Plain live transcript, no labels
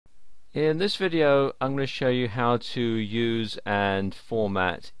In this video I'm going to show you how to use and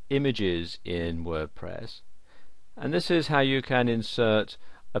format images in WordPress, and this is how you can insert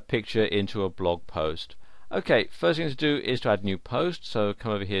a picture into a blog post. Okay, first thing to do is to add a new post, so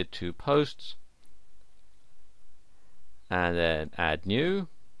come over here to posts and then add new,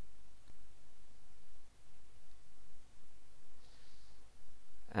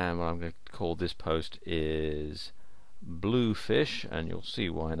 and what I'm going to call this post is Bluefish, and you'll see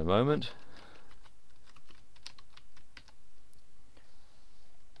why in a moment.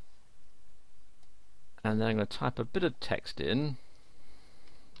 And then I'm going to type a bit of text in.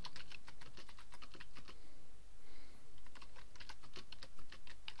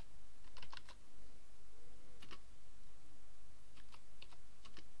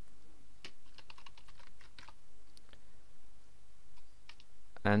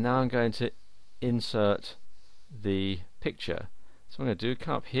 And now I'm going to insert the picture. So what I'm going to do,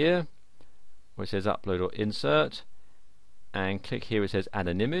 come up here where it says upload or insert and click here where it says add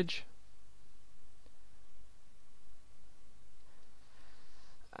an image,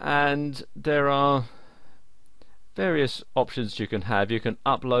 and there are various options you can have. You can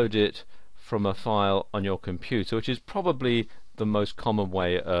upload it from a file on your computer, which is probably the most common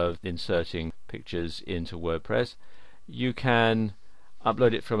way of inserting pictures into WordPress. You can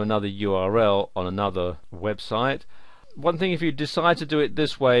upload it from another URL on another website. One thing, if you decide to do it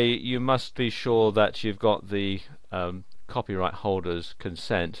this way, you must be sure that you've got the copyright holder's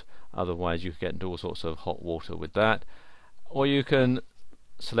consent, otherwise you get into all sorts of hot water with that. Or you can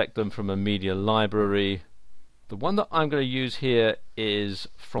select them from a media library. The one that I'm going to use here is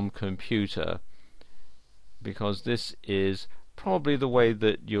from computer, because this is probably the way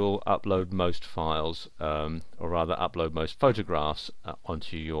that you'll upload most files, or rather upload most photographs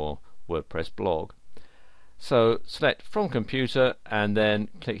onto your WordPress blog. So select from computer and then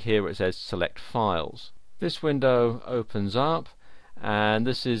click here where it says select files. This window opens up, and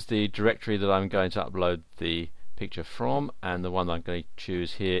this is the directory that I'm going to upload the picture from, and the one I'm going to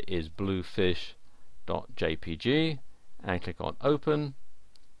choose here is bluefish.jpg, and click on open.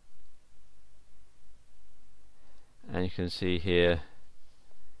 And you can see here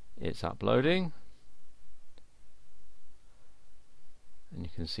it's uploading, and you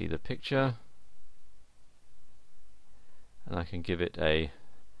can see the picture, and I can give it a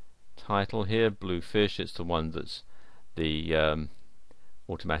title here, Bluefish. It's the one that's the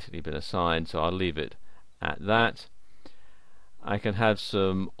automatically been assigned, so I'll leave it at that. I can have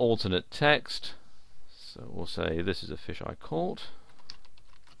some alternate text, so we'll say this is a fish I caught.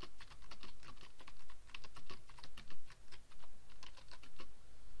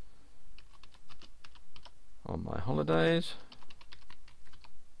 On my holidays.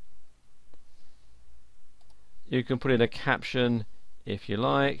 You can put in a caption if you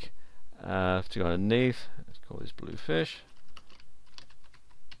like. To go underneath, let's call this Bluefish.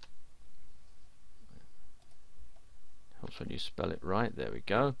 Helps when you spell it right. There we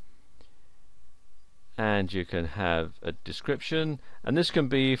go. And you can have a description, and this can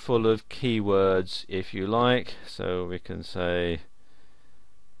be full of keywords if you like. So we can say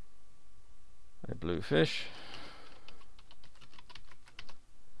a Bluefish.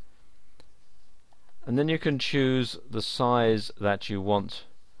 And then you can choose the size that you want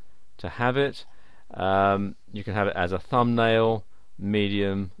to have it. You can have it as a thumbnail,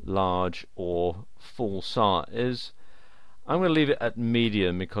 medium, large, or full size. I'm going to leave it at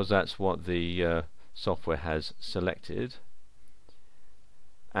medium because that's what the software has selected.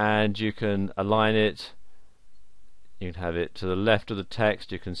 And you can align it. You can have it to the left of the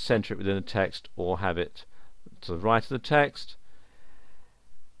text, you can center it within the text, or have it to the right of the text.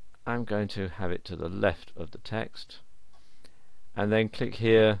 I'm going to have it to the left of the text, and then click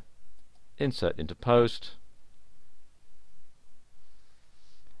here, insert into post,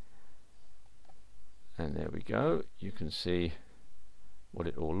 and there we go. You can see what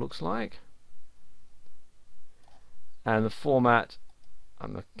it all looks like, and the format,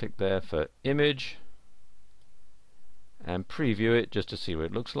 I'm going to click there for image and preview it just to see what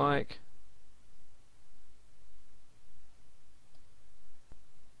it looks like.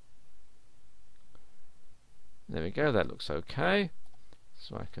 There we go, that looks okay.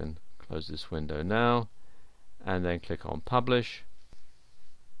 So I can close this window now and then click on publish.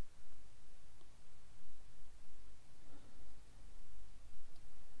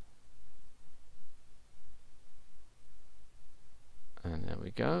 And there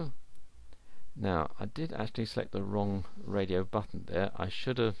we go. Now I did actually select the wrong radio button there. I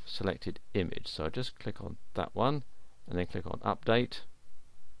should have selected image, so I just click on that one and then click on update.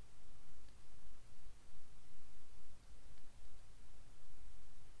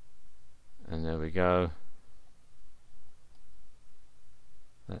 there we go.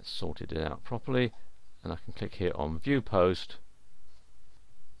 That's sorted it out properly, and I can click here on View Post,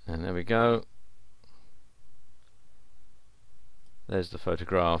 and there we go. There's the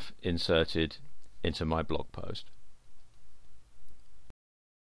photograph inserted into my blog post.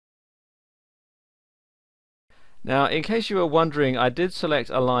 Now, in case you were wondering, I did select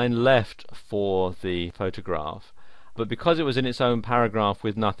Align Left for the photograph, but because it was in its own paragraph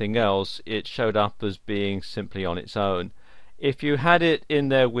with nothing else, it showed up as being simply on its own. If you had it in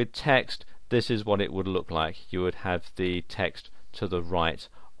there with text, this is what it would look like. You would have the text to the right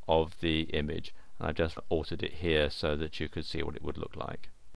of the image. And I've just altered it here so that you could see what it would look like.